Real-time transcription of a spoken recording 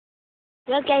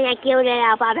Look at that cute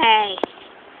little puppy.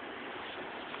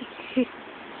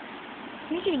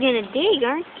 You're just gonna dig,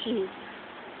 aren't you?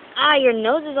 Ah, your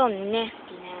nose is all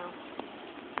nasty now.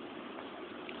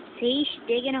 See, she's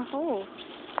digging a hole.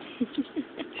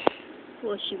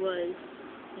 Well, she was.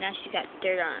 Now she got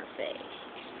dirt on her face.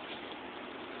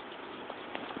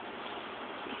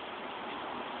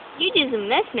 You're just a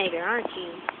mess maker, aren't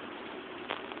you?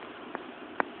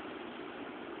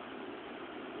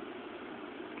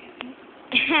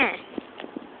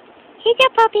 Here's your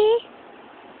puppy.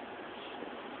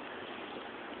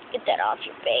 Get that off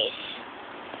your face.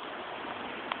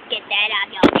 Get that off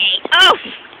your face. Oh!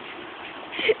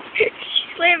 She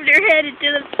slammed her head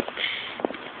into the...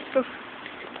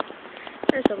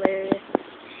 That's hilarious.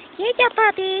 Here's your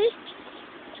puppy.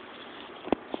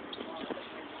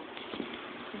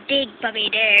 Dig, puppy,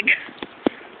 dig.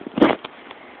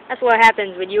 That's what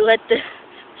happens when you let the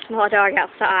small dog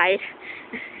outside.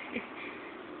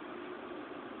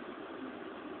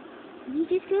 You're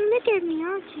just gonna look at me,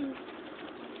 aren't you?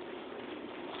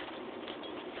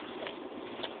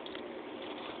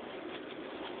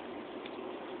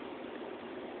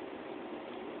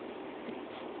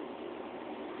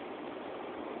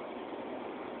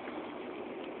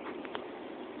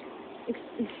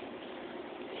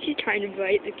 She's trying to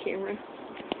bite the camera.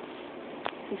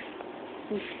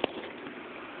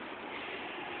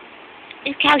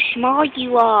 Look how small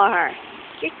you are.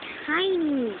 You're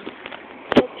tiny.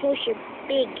 So close, you're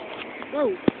big.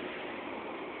 Whoa.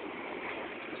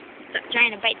 Stop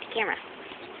trying to bite the camera.